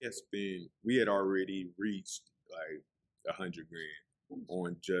we had already reached like 100 grand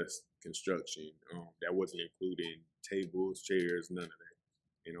on just construction. That wasn't including tables, chairs, none of that.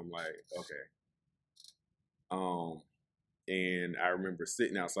 And I'm like, okay. And I remember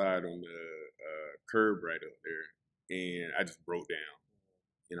sitting outside on the curb right up there, and I just broke down.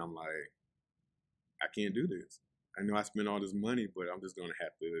 And I'm like, I can't do this. I know I spent all this money, but I'm just gonna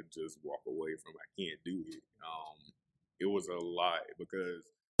have to just walk away from it. I can't do it. It was a lot because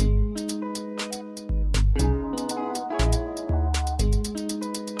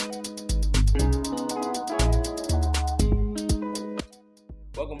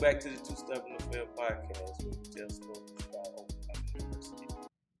welcome back to the Two Stubborn to Fail podcast, where we tell stories about overcoming adversity.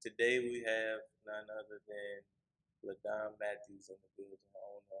 Today we have none other than Ladon Mathews in the building, the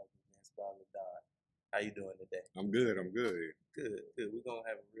owner of Events by Ladon. How you doing today? I'm good. Good. We're gonna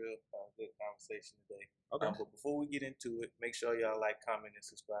have a real good conversation today. Okay. But before we get into it, make sure y'all like, comment, and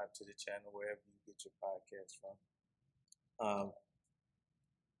subscribe to the channel wherever you get your podcast from.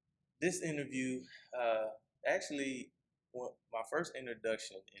 This interview, actually, my first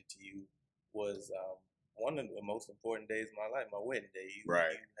introduction into you was one of the most important days of my life, my wedding day. You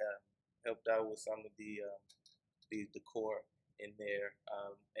helped out with some of the decor in there,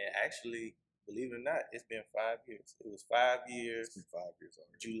 and actually, believe it or not, it's been 5 years. It was 5 years. It's been 5 years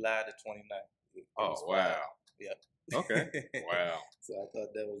already. July the 29th. Oh, wow. Yep. Okay. Wow. So I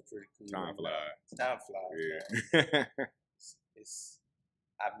thought that was pretty cool. Time flies. Time flies. Yeah.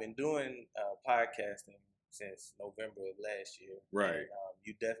 I've been doing podcasting since November of last year. Right. And,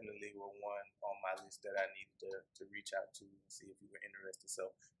 you definitely were one on my list that I needed to reach out to and see if you were interested.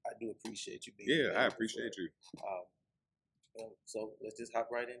 So I do appreciate you being here. Yeah, I appreciate you. So let's just hop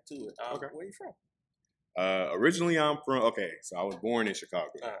right into it. Okay. Where are you from? Originally, so I was born in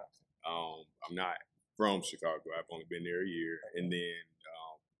Chicago. I'm not from Chicago. I've only been there a year. Okay. And then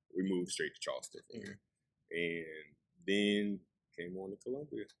we moved straight to Charleston from here. And then came on to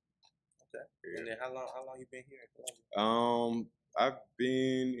Columbia. Okay. Yeah. And then how long you been here in Columbia? I've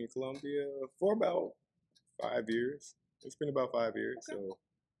been in Columbia for about 5 years. It's been about 5 years. Okay.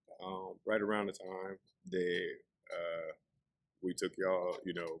 So right around the time that we took y'all,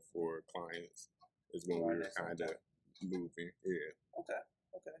 for clients is when we were kind of moving. Yeah. Okay.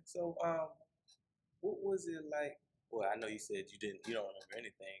 So what was it like? Well, I know you said you don't remember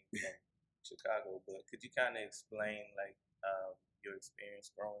anything from Chicago, but could you kind of explain like your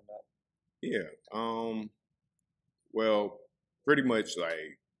experience growing up? Yeah. Well, pretty much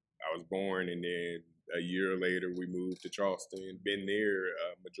like I was born, and then a year later we moved to Charleston. Been there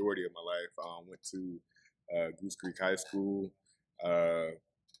a majority of my life. Went to Goose Creek High School.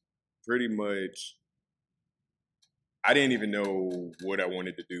 Pretty much, I didn't even know what I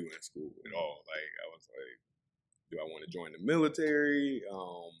wanted to do in school at all. Like, I was like, do I want to join the military?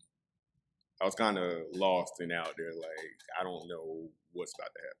 I was kind of lost and out there. Like, I don't know what's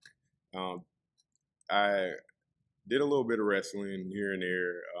about to happen. I did a little bit of wrestling here and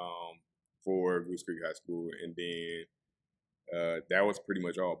there for Goose Creek High School, and then that was pretty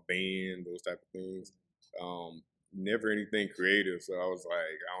much all band, those type of things. Never anything creative, so I was like,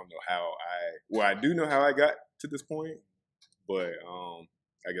 I don't know how I do know how I got to this point, but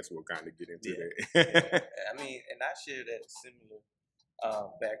I guess we'll kind of get into that. Yeah. I mean, and I share that similar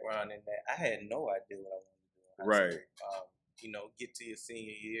background in that I had no idea what I wanted to do in high school. Get to your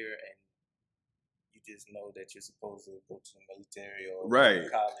senior year and you just know that you're supposed to go to the military or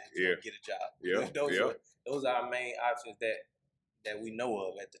college or get a job. Yeah. Those are our main options that we know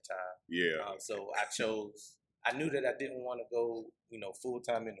of at the time. Yeah. So I knew that I didn't want to go, full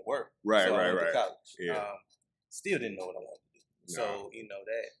time into work. Right. So I went to college. Yeah. Still didn't know what I wanted to do. No. So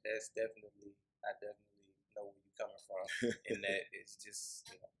that's definitely, I definitely know where you're coming from. And that it's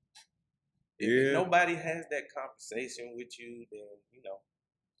just, if nobody has that conversation with you, then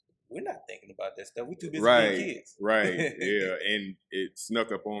we're not thinking about that stuff. We're too busy being kids. Right. Yeah. And it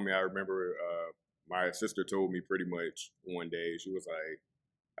snuck up on me. I remember my sister told me pretty much one day, she was like,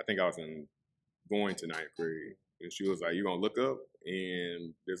 I think I was going to 9th grade. And she was like, you're going to look up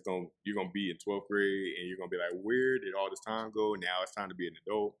and you're going to be in 12th grade and you're going to be like, where did all this time go? Now it's time to be an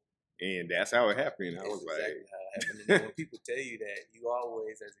adult. And that's how it happened. I was exactly like, how it happened. And when people tell you that, you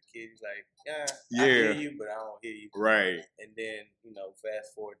always, as a kid, you're like, I hear you, but I don't hear you. Right. And then,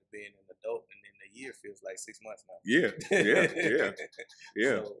 fast forward to being an adult, and then a year feels like 6 months now. Yeah.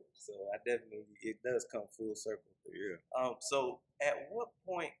 So I definitely, it does come full circle. Yeah. So at what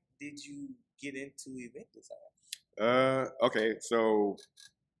point did you get into event design? Okay. So,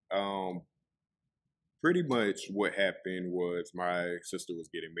 pretty much what happened was my sister was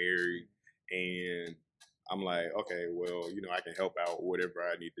getting married, and I'm like, okay, well, I can help out whatever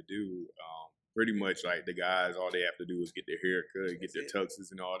I need to do. Pretty much like the guys, all they have to do is get their hair cut, get their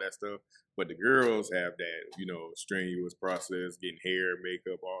tuxes and all that stuff. But the girls have that, strenuous process, getting hair,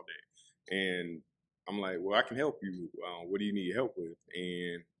 makeup, all that. And I'm like, well, I can help you. What do you need help with?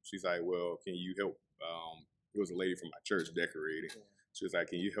 And she's like, well, can you help? It was a lady from my church decorating. She was like,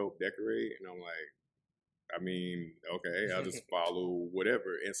 can you help decorate? And I'm like, I mean, okay, I'll just follow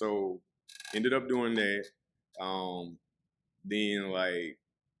whatever. And so ended up doing that. Then like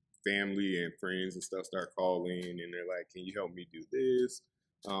family and friends and stuff start calling and they're like, can you help me do this?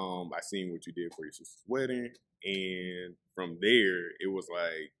 I seen what you did for your sister's wedding. And from there, it was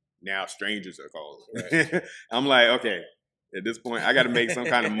like, now strangers are calling. Right. I'm like, okay, at this point, I got to make some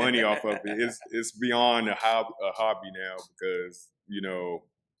kind of money off of it. It's beyond a hobby now because,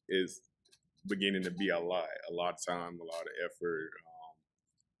 it's beginning to be a lot of time, a lot of effort.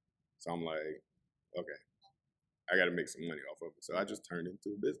 So I'm like, okay, I got to make some money off of it. So I just turned it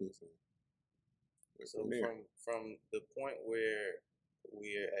into a business. So from the point where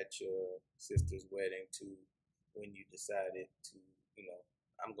we're at your sister's wedding to when you decided to,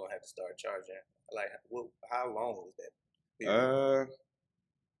 I'm gonna have to start charging. Like, how long was that period?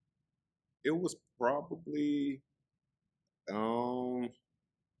 It was probably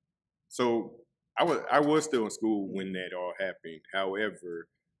so I was still in school when that all happened. However,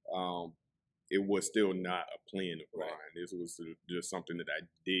 it was still not a plan of mine. Right. This was just something that I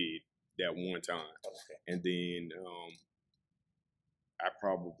did that one time. Okay. And then I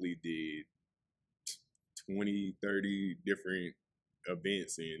probably did 20, 30 different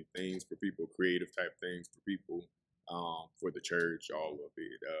events and things for people, creative type things for people, for the church, all of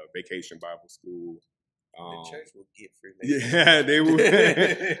it. Vacation Bible School. The church will get free. Yeah, they would.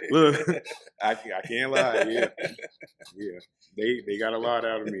 Look, I can't lie. Yeah, they got a lot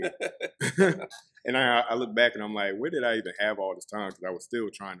out of me. And I look back and I'm like, where did I even have all this time? Because I was still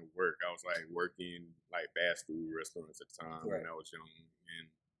trying to work. I was like working like fast food restaurants at the time when I was young, and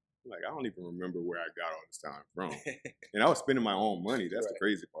like I don't even remember where I got all this time from. And I was spending my own money. That's the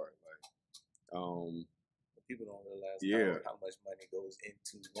crazy part. Like, people don't realize how much money goes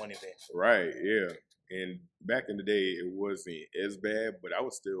into one event. Right. Yeah. And back in the day, it wasn't as bad, but I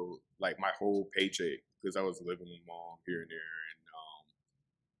was still like my whole paycheck because I was living with mom here and there, and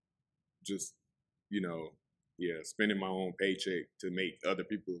just spending my own paycheck to make other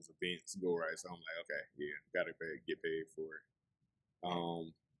people's events go right. So I'm like, okay, gotta get paid for it.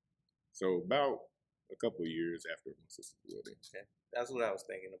 So about a couple of years after my sister's wedding. Okay. That's what I was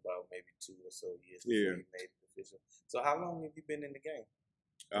thinking about, maybe 2 or so years before you made it official. So how long have you been in the game?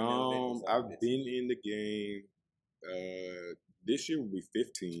 I've been in the game. This year will be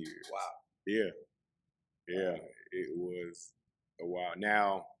 15 years. Wow. Yeah. Yeah. It was a while.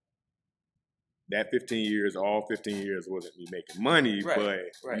 Now, that 15 years, all 15 years wasn't me making money,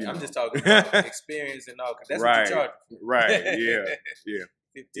 but I'm just talking about experience and all, because that's what you charge for. Right. Yeah. Yeah.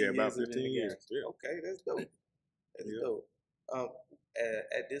 15 about 15 years. Yeah. Okay, that's dope. That's dope.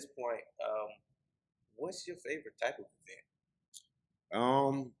 At this point, what's your favorite type of event?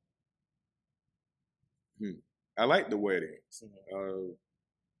 I like the weddings.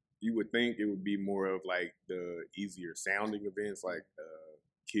 You would think it would be more of like the easier sounding events, like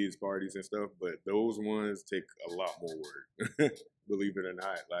kids parties and stuff, but those ones take a lot more work. Believe it or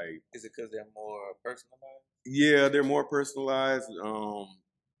not. Like, is it because they're more personalized? Yeah, they're more personalized.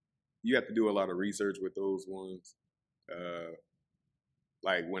 You have to do a lot of research with those ones.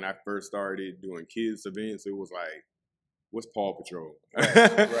 Like when I first started doing kids events, it was like, what's Paw Patrol?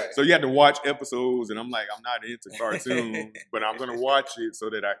 Right. So you had to watch episodes, and I'm like, I'm not into cartoons, but I'm gonna watch it so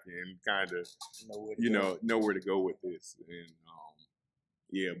that I can kind of, know where to go with this. And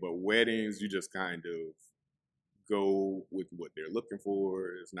but weddings, you just kind of go with what they're looking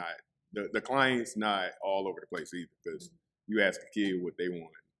for. It's not the client's not all over the place either, because you ask a kid what they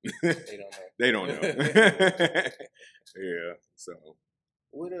want. They don't know. Yeah. So.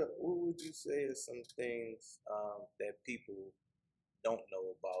 What would you say are some things that people don't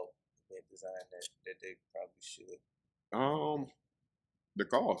know about event design that they probably should? The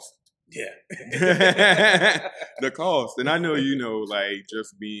cost. Yeah. The cost. And I know, like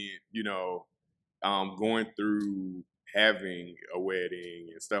just being, going through having a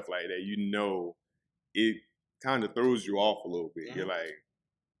wedding and stuff like that, it kind of throws you off a little bit. Mm-hmm. You're like,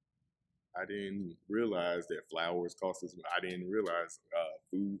 I didn't realize that flowers cost this much. I didn't realize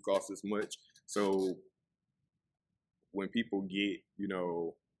food costs this much. So when people get,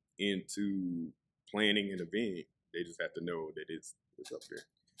 into planning an event, they just have to know that it's up there.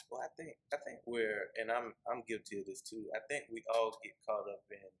 Well, I think and I'm guilty of this too. I think we all get caught up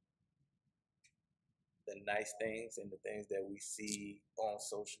in the nice things and the things that we see on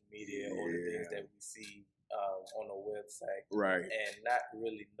social media or the things that we see on a website, right? And not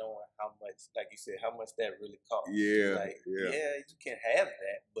really knowing how much, like you said, how much that really costs. Yeah, like you can have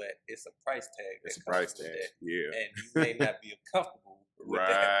that, but it's a price tag. It's a price tag. That. Yeah, and you may not be comfortable with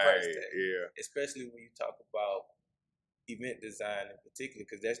that price tag. Yeah, especially when you talk about event design in particular,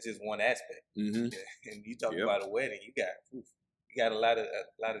 because that's just one aspect. Mm-hmm. And you talk about a wedding, you got a lot of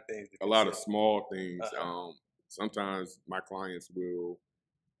things. A lot of small things. Sometimes my clients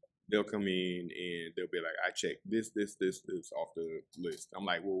they'll come in and they'll be like, I checked this off the list. I'm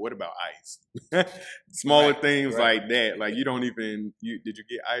like, well, what about ice? Smaller things like that. Like you don't even, did you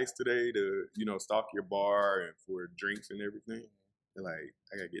get ice today to, stock your bar and for drinks and everything? They're like,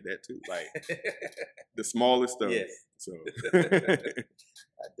 I gotta get that too. Like the smallest stuff. Yes. So I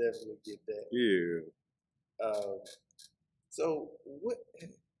definitely get that. Yeah. So what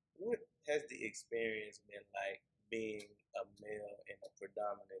has the experience been like being a male in a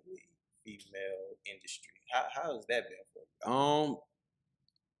predominantly female industry? How has that been for you?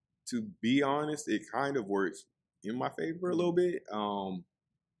 To be honest, it kind of works in my favor a little bit. Trying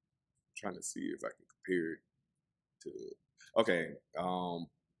to see if I can compare it to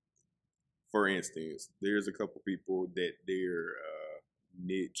for instance, there's a couple people that their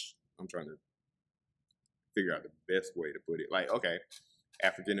niche, I'm trying to figure out the best way to put it. Like,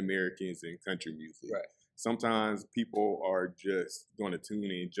 African Americans in country music. Right. Sometimes people are just going to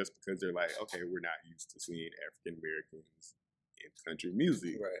tune in just because they're like, okay, we're not used to seeing African Americans in country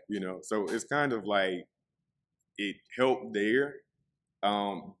music. Right. So it's kind of like it helped there.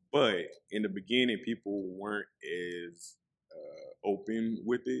 But in the beginning, people weren't as open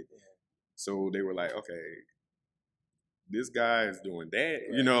with it. Yeah. So they were like, okay, this guy is doing that.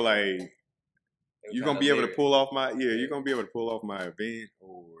 Right. You're going to be able to pull off you're going to be able to pull off my event,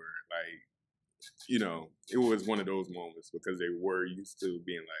 or it was one of those moments because they were used to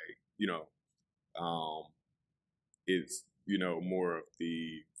being like, it's, more of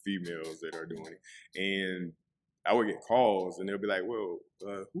the females that are doing it. And I would get calls and they'll be like, well,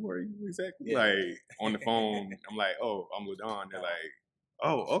 who are you exactly? Yeah. Like on the phone, I'm like, oh, I'm Ladon. They're like,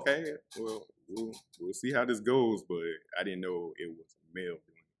 oh, okay. Well, we'll see how this goes. But I didn't know it was a male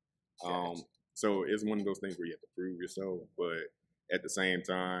doing it. So it's one of those things where you have to prove yourself. But at the same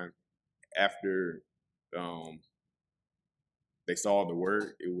time, after they saw the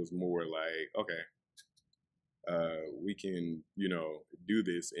work, it was more like, okay, we can, do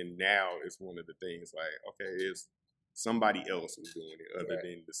this. And now it's one of the things like, okay, it's somebody else is doing it other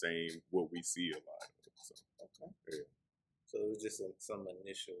than the same, what we see a lot of. So, yeah. So it was just some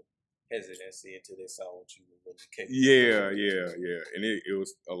initial hesitancy until they saw what you were really capable of. Yeah. And it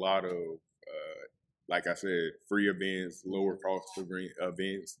was a lot of, like I said, free events, lower cost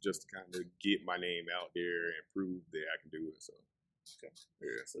events, just to kind of get my name out there and prove that I can do it. So,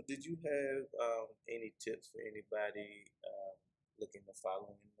 yeah. So did you have any tips for anybody looking to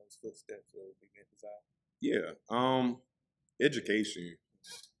follow in those footsteps of event design? Yeah. Education.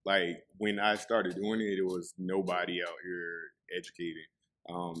 Like when I started doing it, it was nobody out here educating.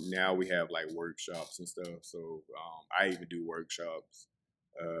 Now we have like workshops and stuff. So I even do workshops.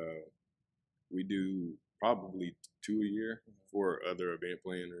 We do probably 2 a year for other event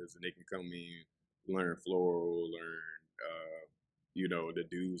planners, and they can come in, learn floral, learn, the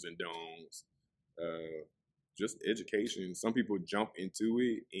do's and don'ts, just education. Some people jump into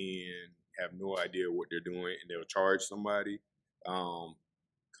it and have no idea what they're doing, and they'll charge somebody.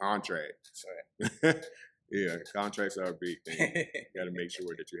 Contracts. Right. Yeah, contracts are a big thing. You got to make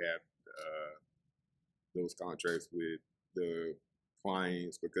sure that you have those contracts with the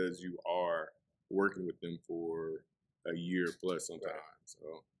clients because you are working with them for a year plus sometimes. Right.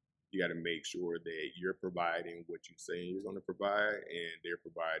 So you got to make sure that you're providing what you say you're going to provide, and they're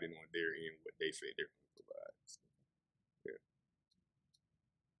providing on their end what they say they're going to provide. So,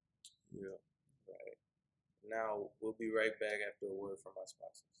 yeah. Right. Now, we'll be right back after a word from our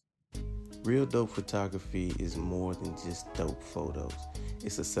sponsors. Real Dope Photography is more than just dope photos.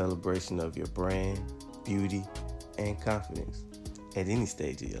 It's a celebration of your brand, beauty, and confidence at any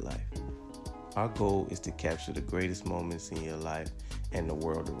stage of your life. Our goal is to capture the greatest moments in your life and the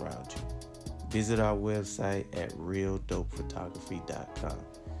world around you. Visit our website at realdopephotography.com.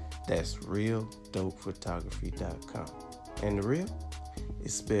 That's realdopephotography.com. And the real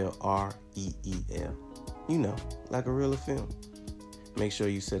is spelled R-E-E-L. Like a reel of film. Make sure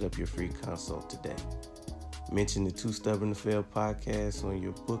you set up your free consult today. Mention the Too Stubborn to Fail podcast on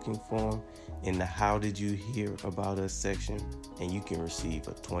your booking form in the How Did You Hear About Us section, and you can receive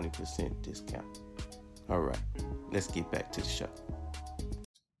a 20% discount. All right, let's get back to the show.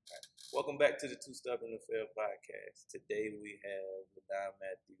 Welcome Welcome back to the Two Stubborn to Fail podcast. Today we have Ladon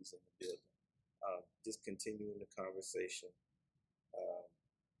Mathews in the building. Just continuing the conversation.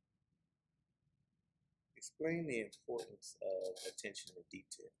 Explain the importance of attention to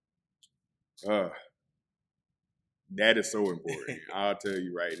detail. That is so important. I'll tell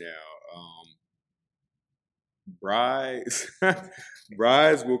you right now.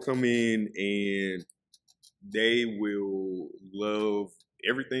 Brides will come in and they will love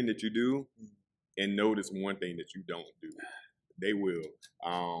everything that you do and notice one thing that you don't do. They will.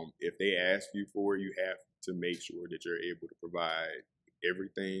 If they ask you for it, you have to make sure that you're able to provide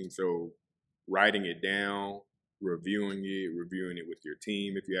everything. So writing it down, reviewing it with your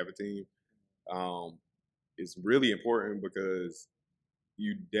team if you have a team, is really important because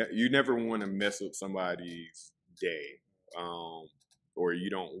you never want to mess up somebody's day, or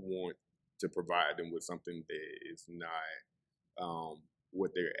you don't want to provide them with something that is not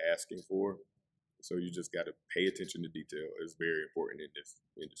what they're asking for. So you just got to pay attention to detail. It's very important in this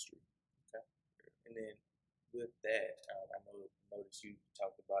industry. Okay. And then with that, I noticed you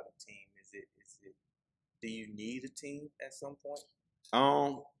talked about a team. Do you need a team at some point?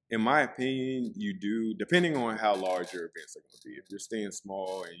 In my opinion, you do, depending on how large your events are going to be. If you're staying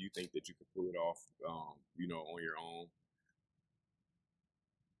small and you think that you can pull it off, on your own,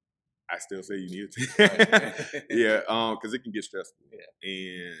 I still say you need it. Yeah, because it can get stressful. Yeah.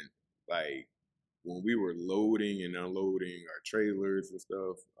 And like when we were loading and unloading our trailers and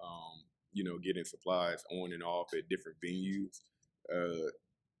stuff, getting supplies on and off at different venues,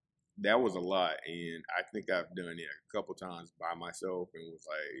 that was a lot. And I think I've done it a couple times by myself and was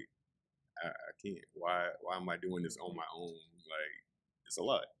like, I can't. Why am I doing this on my own? Like, it's a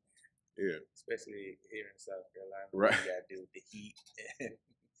lot. Yeah. Especially here in South Carolina. Right. You got to deal with the heat.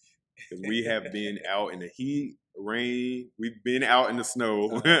 Because we have been out in the heat, rain. We've been out in the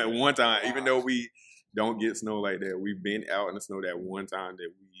snow one time. Wow. Even though we don't get snow like that, we've been out in the snow that one time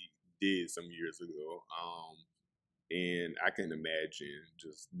that we did some years ago. And I couldn't imagine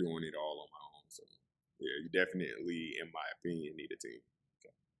just doing it all on my own. So, yeah, you definitely, in my opinion, need a team.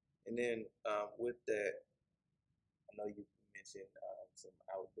 Okay. And then with that, I know you mentioned some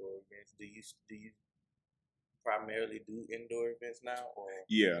outdoor events. Do you primarily do indoor events now, or?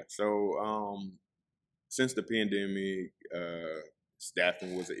 Yeah. So since the pandemic,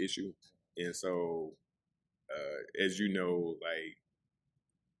 staffing was an issue, and so as you know, like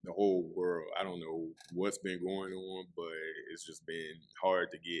the whole world, I don't know what's been going on, but it's just been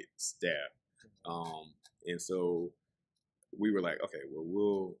hard to get staff. And so we were like, okay,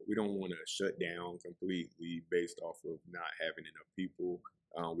 well, we don't want to shut down completely based off of not having enough people.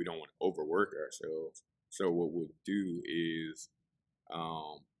 We don't want to overwork ourselves. So what we'll do is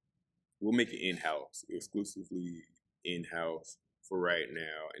we'll make it in-house, exclusively in-house for right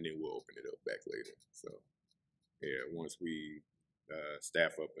now, and then we'll open it up back later. So yeah, once we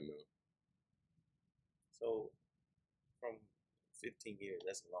staff up enough. So from 15 years,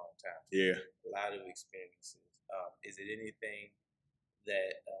 that's a long time. Yeah. A lot of experiences. Is it anything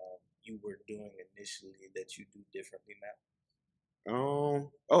that you were doing initially that you do differently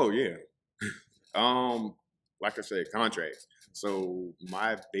now? Oh yeah. Like I said, contracts. So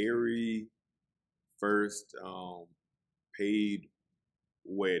my very first paid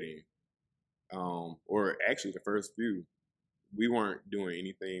wedding, or actually the first few, we weren't doing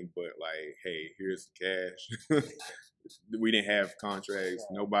anything but like, hey, here's the cash. We didn't have contracts.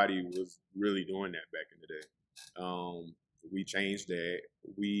 Nobody was really doing that back in the day. We changed that.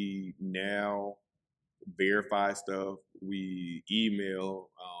 We now verify stuff. We email.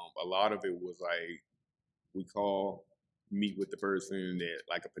 A lot of it was like we call, meet with the person at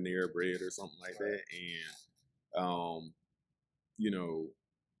like a Panera Bread or something like that, and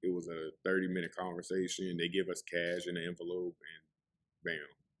it was a 30-minute conversation. They give us cash in an envelope, and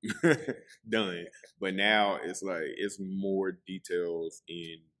bam, done. But now it's like it's more details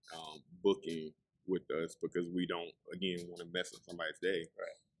in booking with us because we don't, again, want to mess up somebody's day.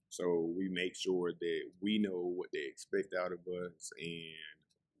 Right. So we make sure that we know what they expect out of us and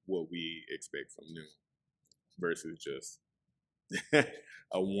what we expect from them versus just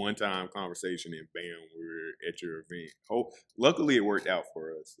a one-time conversation and bam, we're at your event. Luckily, it worked out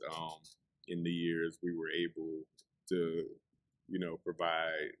for us. In the years, we were able to,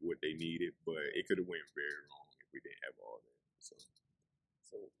 provide what they needed, but it could have went very wrong if we didn't have all that.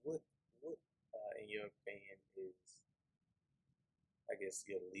 So what, in your opinion, is, I guess,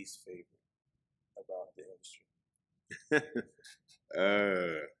 your least favorite about the industry?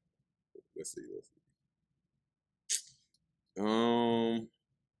 Let's see.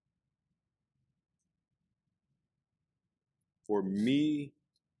 For me,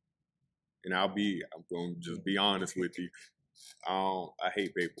 and I'm going to just be honest with you. I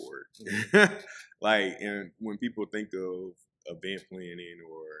hate paperwork. Like, and when people think of event planning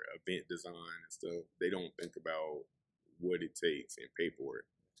or event design and stuff, they don't think about what it takes in paperwork.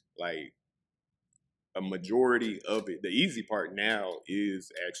 Like, a majority of it, the easy part now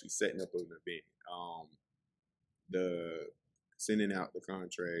is actually setting up an event. The sending out the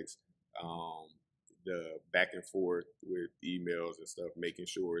contracts, the back and forth with emails and stuff, making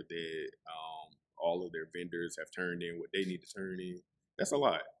sure that all of their vendors have turned in what they need to turn in. That's a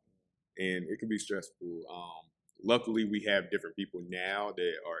lot, and it can be stressful. Luckily, we have different people now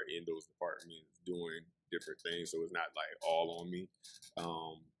that are in those departments doing different things, so it's not like all on me.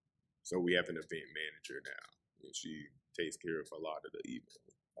 So we have an event manager now, and she takes care of a lot of the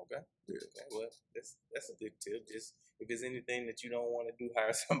emails. Okay. Yeah. Okay. Well, that's a good tip. Just if there's anything that you don't want to do,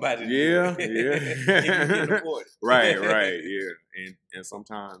 hire somebody. Yeah, to do yeah. if you can afford it. Right, yeah. And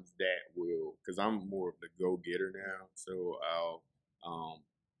sometimes that will, because I'm more of the go getter now, so I'll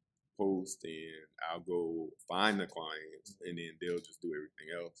post and I'll go find the clients, and then they'll just do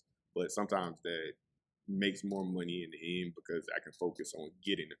everything else. But sometimes that makes more money in the end because I can focus on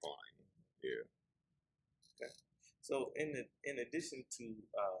getting the client. Yeah. Okay. So in addition to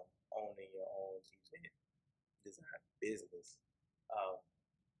owning your own event design business,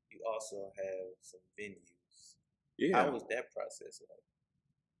 you also have some venues. Yeah. How was that process like?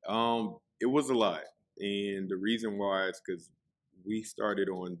 It was a lot, and the reason why is because we started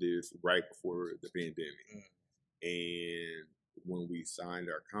on this right before the pandemic, and when we signed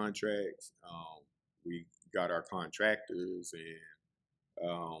our contracts, we got our contractors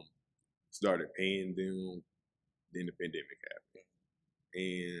and started paying them. Then the pandemic happened,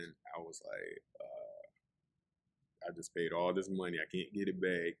 and I was like, I just paid all this money. I can't get it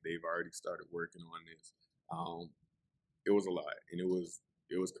back. They've already started working on this. It was a lot, and it was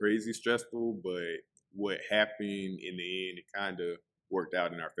crazy stressful. But what happened in the end, it kind of worked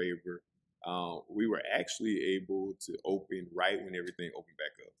out in our favor. We were actually able to open right when everything opened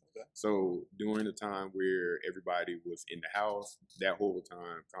back up. Okay. So during the time where everybody was in the house, that whole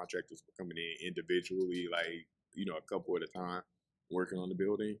time contractors were coming in individually, like, a couple at a time, working on the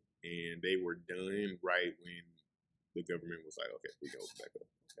building, and they were done right when the government was like, okay, we can open back up.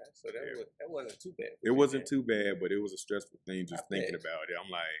 Okay. So that wasn't too bad. It wasn't too bad, but it was a stressful thing just thinking bet. about it.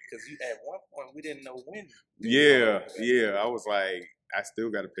 I'm like, Because at one point we didn't know when. yeah. I was like, I still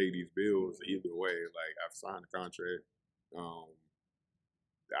got to pay these bills either way. Like, I've signed a contract.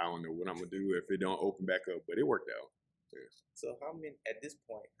 I don't know what I'm gonna do if it don't open back up, but it worked out. Yeah. So at this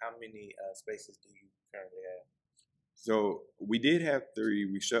point, how many spaces do you currently have? So we did have 3.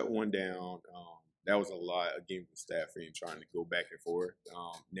 We shut one down. That was a lot, again, with staffing, trying to go back and forth.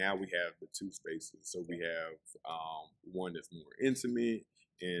 Now we have the 2 spaces. So we have one that's more intimate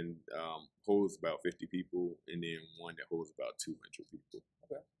and holds about 50 people, and then one that holds about 200 people.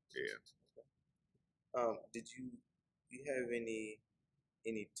 Okay. Yeah. Okay. Did you have any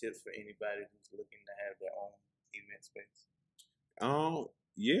tips for anybody who's looking to have their own event space?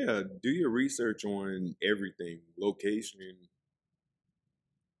 Yeah, do your research on everything. Location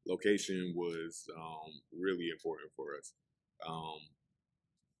was really important for us.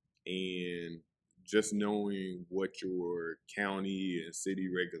 And just knowing what your county and city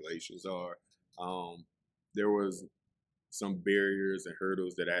regulations are. There was some barriers and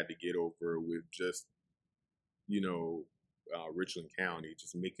hurdles that I had to get over with just, Richland County,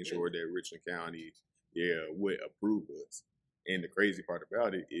 just making sure that Richland County, would approve us. And the crazy part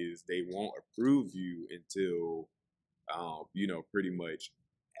about it is they won't approve you until, pretty much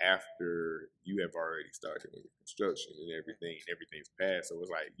after you have already started with construction and everything's passed. So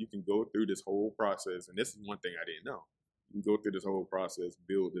it's like you can go through this whole process, and this is one thing I didn't know. You can go through this whole process,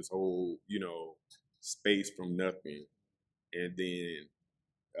 build this whole, space from nothing, and then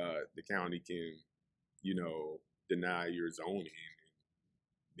the county can, deny your zoning,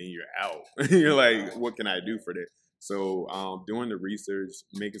 and then you're out. You're like, what can I do for that? So doing the research,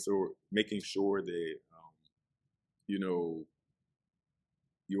 making sure that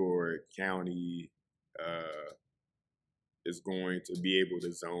your county is going to be able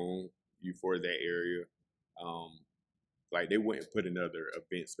to zone you for that area. Like, they wouldn't put another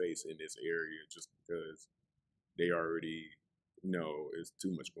event space in this area just because they already know it's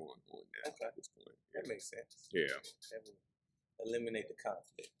too much going on now at this point. That makes sense. Yeah. That would eliminate the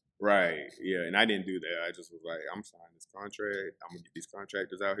conflict. Right. Yeah. And I didn't do that. I just was like, I'm signing this contract. I'm gonna get these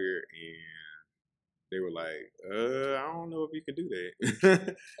contractors out here, and they were like, I don't know if you can do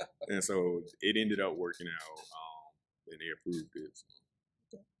that. And so it ended up working out, and they approved it.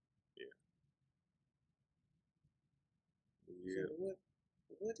 So, yeah.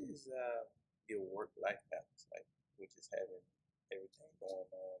 So what is your work-life balance like, which is having everything going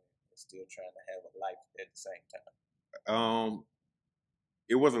on and still trying to have a life at the same time?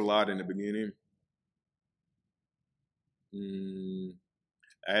 It was a lot in the beginning.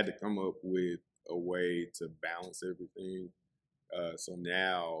 I had to come up with a way to balance everything. So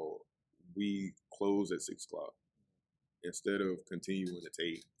now we close at 6 o'clock instead of continuing to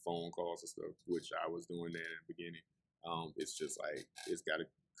take phone calls and stuff, which I was doing that in the beginning. It's just like it's got to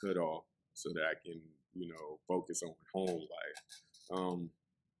cut off so that I can, focus on home life.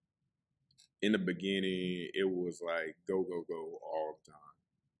 In the beginning, it was like go, go, go all the time.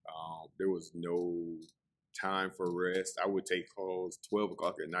 There was no time for rest. I would take calls 12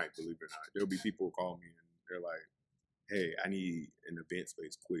 o'clock at night, believe it or not. There'll be people who call me and they're like, hey, I need an event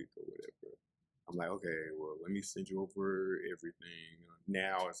space quick or whatever. I'm like, okay, well, let me send you over everything.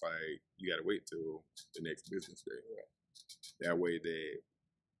 Now it's like, you got to wait till the next business day. That way that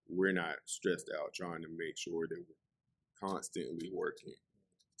we're not stressed out trying to make sure that we're constantly working.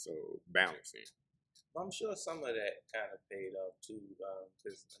 So balancing. I'm sure some of that kind of paid off too,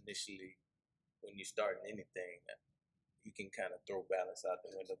 because initially, when you're starting anything, you can kind of throw balance out the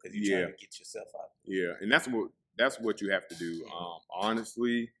window because you're trying to get yourself out there. Yeah, and that's what you have to do.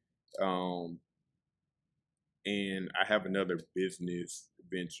 Honestly, and I have another business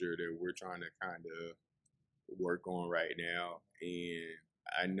venture that we're trying to kind of work on right now, and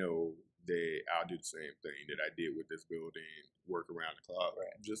I know that I'll do the same thing that I did with this building, work around the clock,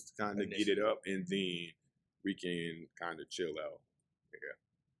 just to kind of get it up, and then we can kind of chill out. Yeah.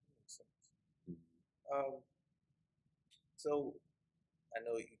 So I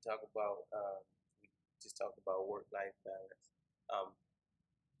know you talk about we just talked about work-life balance.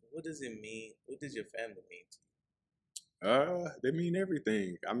 What does it mean? What does your family mean to you? They mean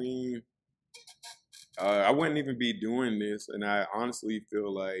everything. I mean, I wouldn't even be doing this, and I honestly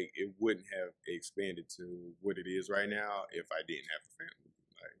feel like it wouldn't have expanded to what it is right now if I didn't have a family.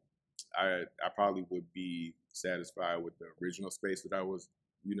 Like, I probably would be satisfied with the original space that I was,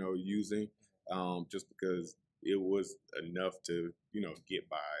 using, just because it was enough to, get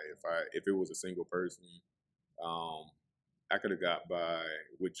by. If it was a single person, I could have got by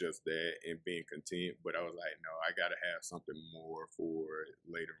with just that and being content. But I was like, no, I got to have something more for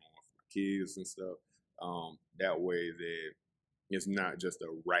later on for my kids and stuff. That way that it's not just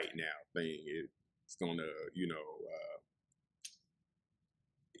a right now thing. It's gonna,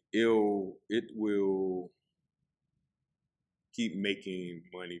 it will keep making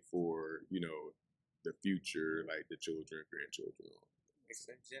money for, the future, like the children, grandchildren. It's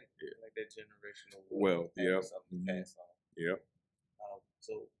like that generational wealth. Yeah. Something passed on. Yep.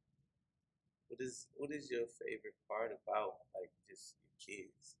 So, what is your favorite part about like just your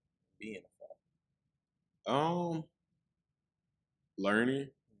kids being a father? Learning.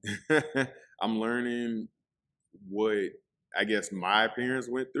 I'm learning what I guess my parents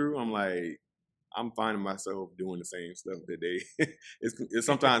went through. I'm finding myself doing the same stuff that they. It's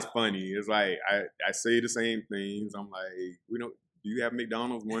sometimes funny. It's like I say the same things. I'm like, do you have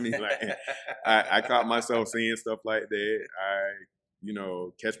McDonald's money? Like, I caught myself saying stuff like that. I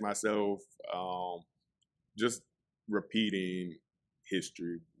catch myself just repeating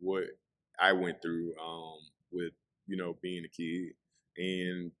history, what I went through with being a kid,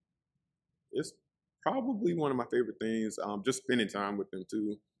 and it's probably one of my favorite things. Just spending time with them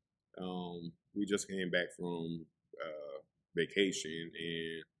too. We just came back from vacation,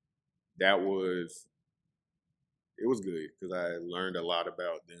 and it was good because I learned a lot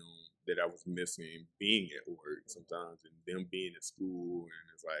about them that I was missing being at work sometimes, and them being at school,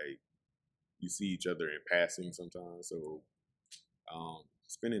 and it's like you see each other in passing sometimes. So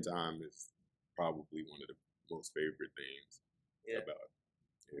spending time is probably one of the most favorite things about it.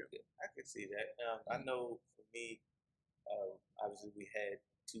 Yeah. I can see that. I know for me, obviously we had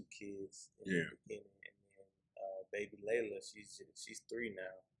 2 kids in the beginning, and then baby Layla, she's 3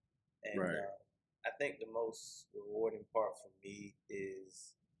 now, and I think the most rewarding part for me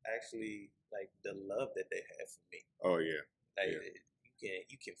is actually like the love that they have for me. Oh yeah, like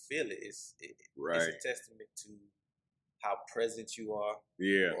you can feel it. It's a testament to how present you are.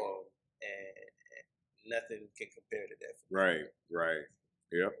 Yeah, and nothing can compare to that. Right.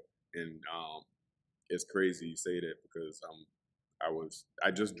 Yep. And it's crazy you say that because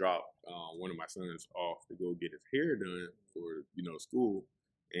I just dropped one of my sons off to go get his hair done for school,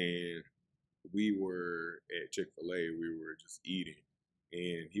 and we were at Chick-fil-A. We were just eating,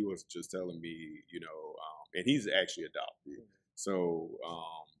 and he was just telling me, and he's actually adopted. So,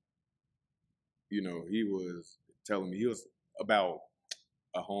 he was telling me he was about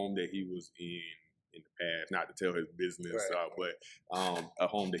a home that he was in in the past, not to tell his business, but a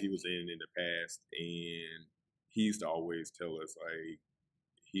home that he was in the past, and he used to always tell us like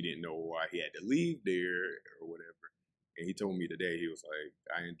he didn't know why he had to leave there or whatever. And he told me today, he was like,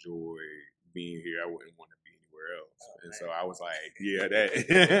 I enjoy being here. I wouldn't want to be anywhere else. And so I was like, yeah,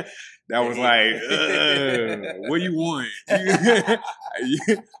 that was like, what you want?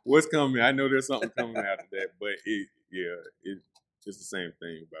 What's coming? I know there's something coming after that, but it's the same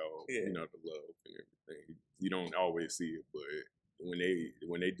thing about the love and everything. You don't always see it, but when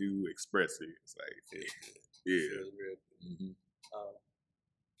they do express it, it's like Mm-hmm.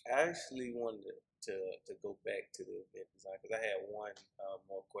 I actually wanted to go back to the event design because I had one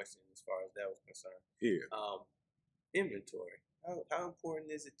more question as far as that was concerned. Yeah. Inventory. How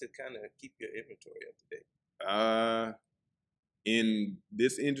important is it to kind of keep your inventory up to date? In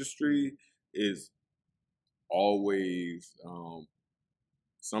this industry, is always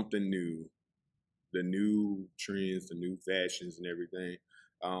something new, the new trends, the new fashions, and everything.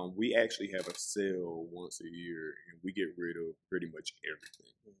 We actually have a sale once a year, and we get rid of pretty much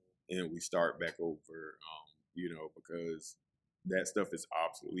everything, and we start back over. Because that stuff is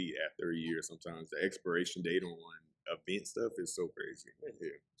obsolete after a year. Sometimes the expiration date on event stuff is so crazy.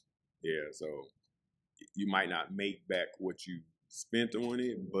 Yeah. So you might not make back what you spent on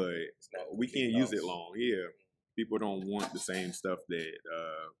it, but we can't use it long. Yeah, people don't want the same stuff that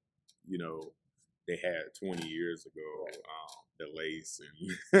they had 20 years ago. The lace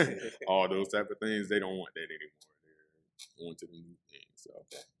and all those type of things. They don't want that anymore. They're on to the new things. So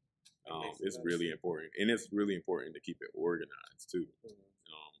it's really important, and it's really important to keep it organized too.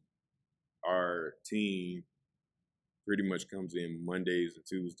 Our team pretty much comes in Mondays and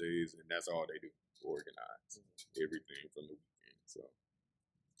Tuesdays, and that's all they do. Organize everything from the weekend. So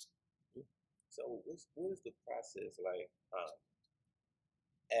what is the process like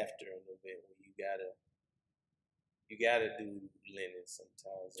after an event when you gotta do linen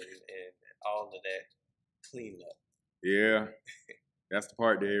sometimes and all of that cleanup? Yeah, that's the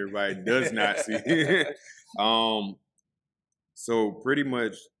part that everybody does not see. So pretty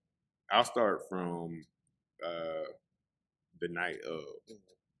much, I'll start from the night of.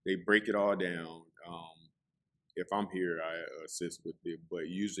 They break it all down. If I'm here, I assist with it, but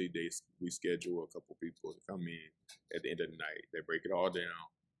usually we schedule a couple people to come in at the end of the night. They break it all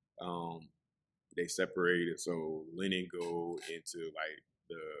down. They separate it, so linen go into like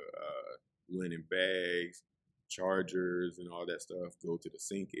the linen bags, chargers, and all that stuff go to the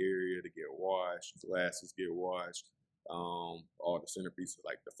sink area to get washed. Glasses get washed. All the centerpieces,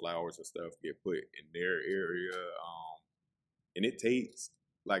 like the flowers and stuff, get put in their area. And it takes,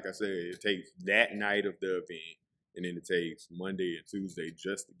 like I said, it takes that night of the event, and then it takes Monday and Tuesday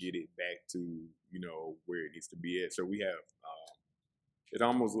just to get it back to, where it needs to be at. So we have, it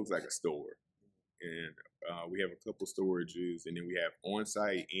almost looks like a store. And we have a couple storages, and then we have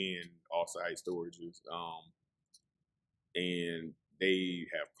on-site and off-site storages. And they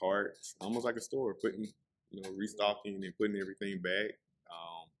have carts, almost like a store, putting, restocking and putting everything back.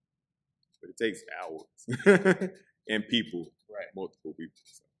 But it takes hours and people, multiple people.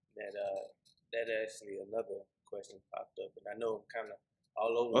 So. That actually another question popped up, and I know I'm kind of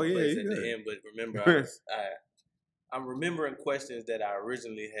all over the place at the end, but remember, I'm remembering questions that I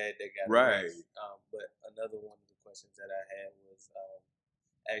originally had that got erased. But another one of the questions that I had was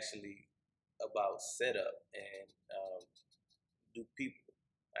actually about setup and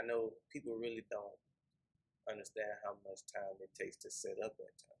I know people really don't understand how much time it takes to set up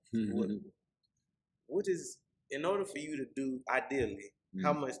at times. What is, in order for you to do, ideally,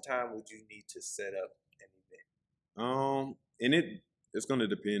 how much time would you need to set up an event? And it's going to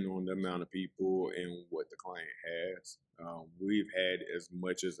depend on the amount of people and what the client has. We've had as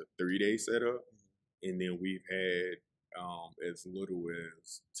much as a 3-day setup, and then we've had as little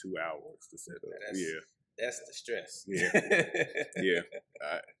as 2 hours to set up. That's the stress. Yeah.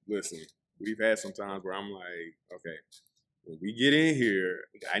 Listen, we've had some times where I'm like, okay, when we get in here,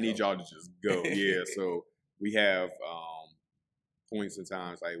 I need y'all to just go. So we have points and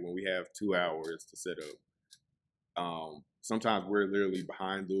times like when we have 2 hours to set up. Sometimes we're literally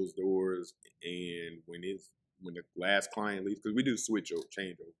behind those doors, and when the last client leaves, because we do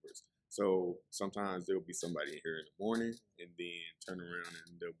changeovers. So sometimes there'll be somebody in here in the morning, and then turn around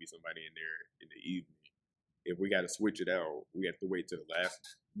and there'll be somebody in there in the evening. If we got to switch it out, we have to wait till the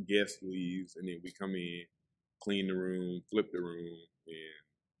last guest leaves, and then we come in, clean the room, flip the room, and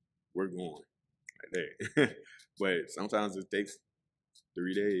we're going like that. But sometimes it takes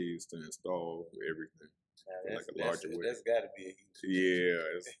 3 days to install everything. Like a larger way. That's got to be a huge.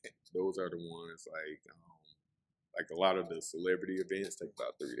 Yeah, those are the ones like a lot of the celebrity events take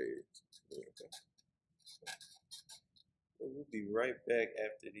about 3 days. We'll be right back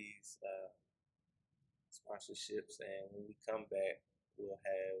after these sponsorships, and when we come back, we'll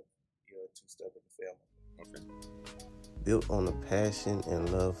have your two-step in the family. Okay. Built on a passion and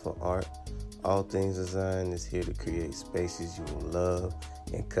love for art, All Things Design is here to create spaces you will love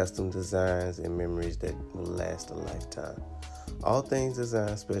and custom designs and memories that will last a lifetime. All Things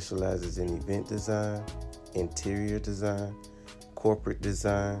Design specializes in event design, interior design, corporate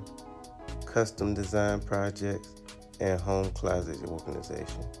design, custom design projects, and home closet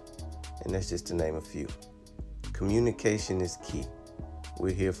organization. And that's just to name a few. Communication is key.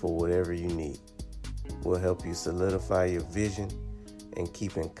 We're here for whatever you need. We'll help you solidify your vision and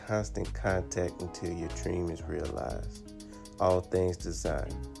keep in constant contact until your dream is realized. All Things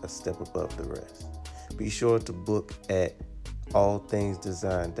Design, a step above the rest. Be sure to book at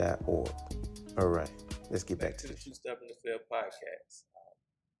allthingsdesign.org. All right, let's get back to the the Two Step in the Field podcast.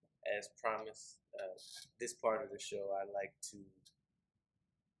 As promised, this part of the show, I like to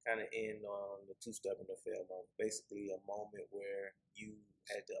kind of end on the two-step in the field moment. Basically, a moment where you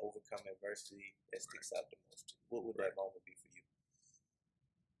had to overcome adversity that sticks out the most. What would that moment be for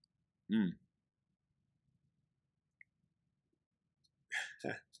you?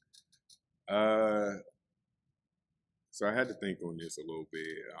 So I had to think on this a little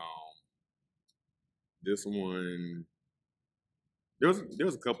bit. This one, there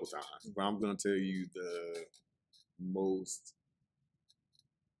was a couple times, but I'm gonna tell you the most.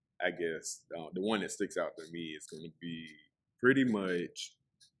 I guess the one that sticks out to me is going to be pretty much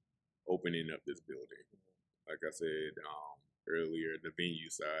opening up this building. Like I said earlier, the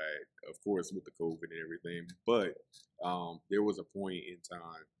venue side, of course, with the COVID and everything, but there was a point in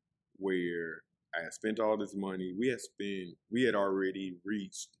time where I had spent all this money. We had already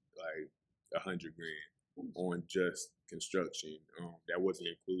reached like $100,000 on just construction. That wasn't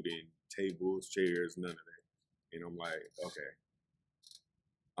including tables, chairs, none of that. And I'm like, okay.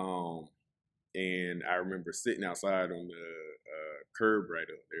 And I remember sitting outside on the curb right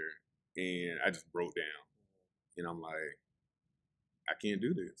up there, and I just broke down. And I'm like, I can't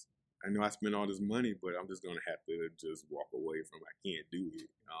do this. I know I spent all this money, but I'm just gonna have to just walk away from it. I can't do it.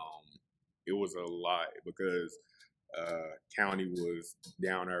 It was a lot because county was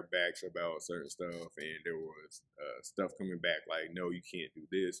down our backs about certain stuff, and there was stuff coming back like, no, you can't do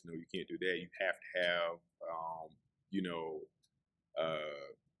this, no, you can't do that. You have to have,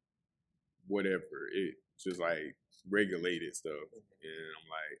 whatever. It just like regulated stuff, and I'm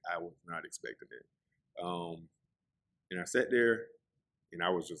like, I was not expecting it. And I sat there, and I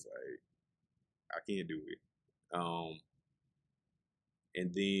was just like, I can't do it.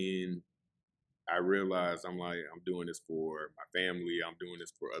 And then I realized I'm doing this for my family. I'm doing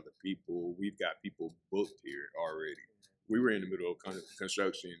this for other people. We've got people booked here already. We were in the middle of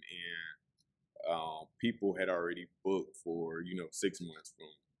construction, and people had already booked for 6 months from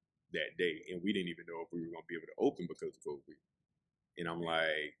that day, and we didn't even know if we were going to be able to open because of COVID. And I'm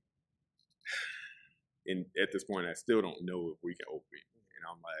like, and at this point, I still don't know if we can open. And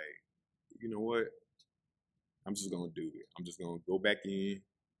I'm like, you know what? I'm just going to do it. I'm just going to go back in,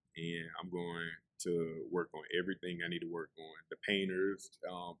 and I'm going to work on everything I need to work on. The painters,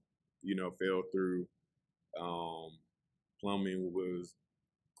 fell through. Plumbing was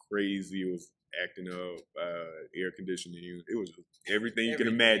crazy. It was acting up. Air conditioning. It was just everything you can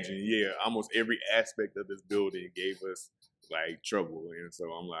imagine. Yeah, almost every aspect of this building gave us like trouble. And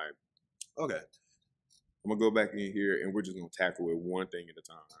so I'm like, okay, I'm gonna go back in here, and we're just gonna tackle it one thing at a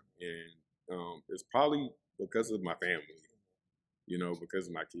time. And it's probably because of my family, because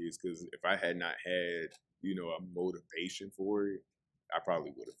of my kids. Because if I had not had, a motivation for it, I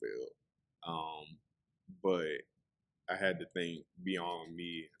probably would have failed. But I had to think beyond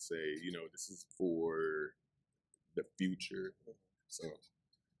me and say, this is for the future. So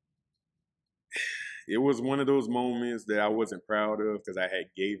it was one of those moments that I wasn't proud of because I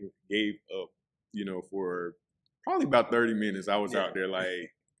had gave up, for probably about 30 minutes. I was out there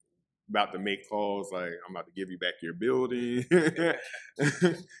like about to make calls, like I'm about to give you back your building.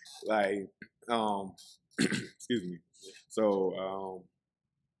 Like, excuse me. So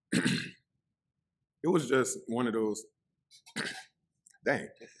it was just one of those dang,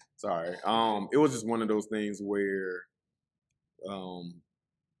 sorry. It was just one of those things where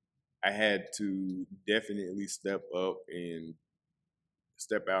I had to definitely step up and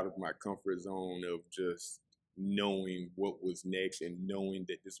step out of my comfort zone of just knowing what was next and knowing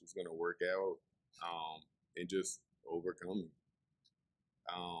that this was going to work out, and just overcoming.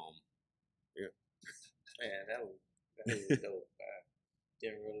 Yeah. Man, that was dope. I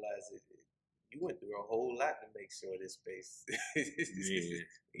didn't realize it you went through a whole lot to make sure this space.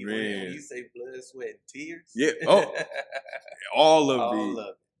 Man. When you say blood, sweat, and tears. Yeah. Oh, all of all it. of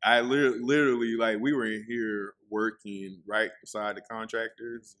it. I literally, like, we were in here working right beside the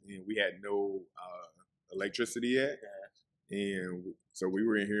contractors, and we had no electricity yet. And so we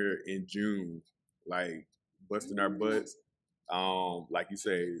were in here in June, like, busting our butts. Like you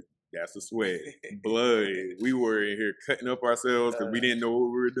say, that's the sweat, blood. We were in here cutting up ourselves because we didn't know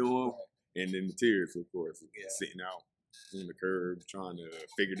what we were doing. And then the tears, of course, sitting out on the curb trying to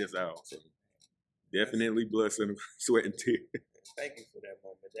figure this out. So definitely blood, sweat, and tears. Thank you for that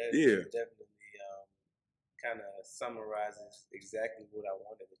moment. That definitely kind of summarizes exactly what I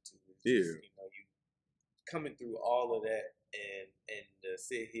wanted it to. Just, you know, you coming through all of that and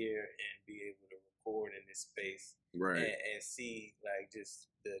sit here and be able to record in this space, right? And see like just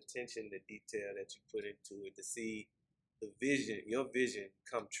the attention, the detail that you put into it, to see the vision, your vision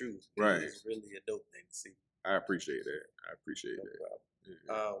come true. Right, is really a dope thing to see. I appreciate that. I appreciate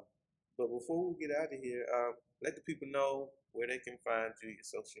that. But before we get out of here, let the people know where they can find you, your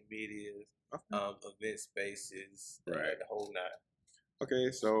social medias, event spaces, right, the whole nine.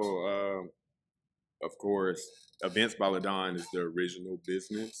 Okay, so of course, Events by Ladon is the original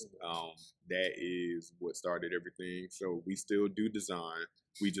business. That is what started everything. So we still do design.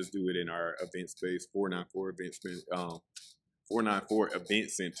 We just do it in our event space, 494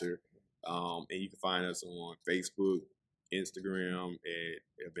 Event Center. And you can find us on Facebook, Instagram at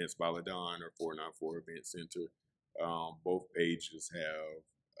Events by Ladon or 494 Event Center. Both pages have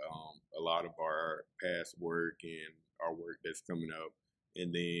a lot of our past work and our work that's coming up.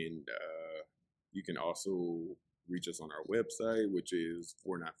 And then you can also reach us on our website, which is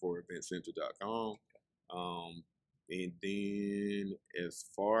 494eventcenter.com. And then as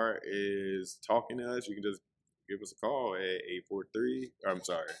far as talking to us, you can just give us a call at 843, I'm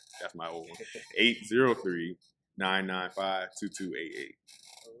sorry, that's my old one, 803-995-2288.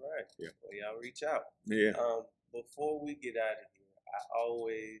 All right. Yeah. Well, y'all reach out. Yeah. Before we get out of here, I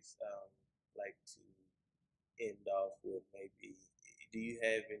always like to end off with maybe, do you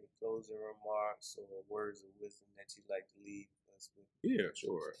have any closing remarks or words of wisdom that you'd like to leave us with? Yeah,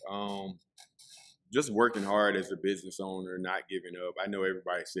 sure. Just working hard as a business owner, not giving up. I know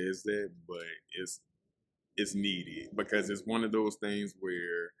everybody says that, but it's needed because it's one of those things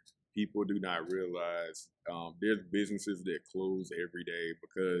where people do not realize there's businesses that close every day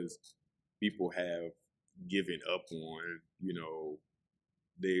because people have given up on, you know,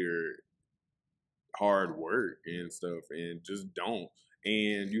 their hard work and stuff and just don't.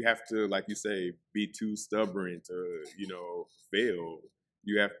 And you have to, like you say, be too stubborn to, you know, fail.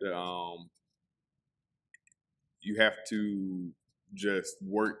 You have to just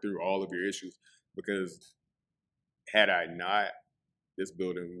work through all of your issues, because had I not, this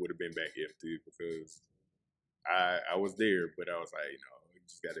building would have been back empty because I was there, but I was like, you know, you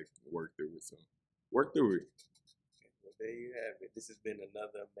just got to work through it. So work through it. Well, there you have it. This has been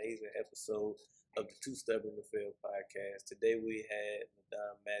another amazing episode of the Too Stubborn to Fail podcast. Today we had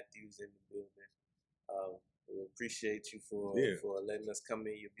Ladon Mathews in the building. We appreciate you for letting us come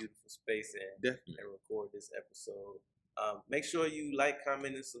in your beautiful space and record this episode. Make sure you like,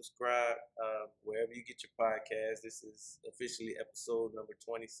 comment, and subscribe wherever you get your podcast. This is officially episode number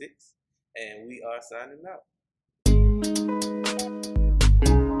 26, and we are signing out.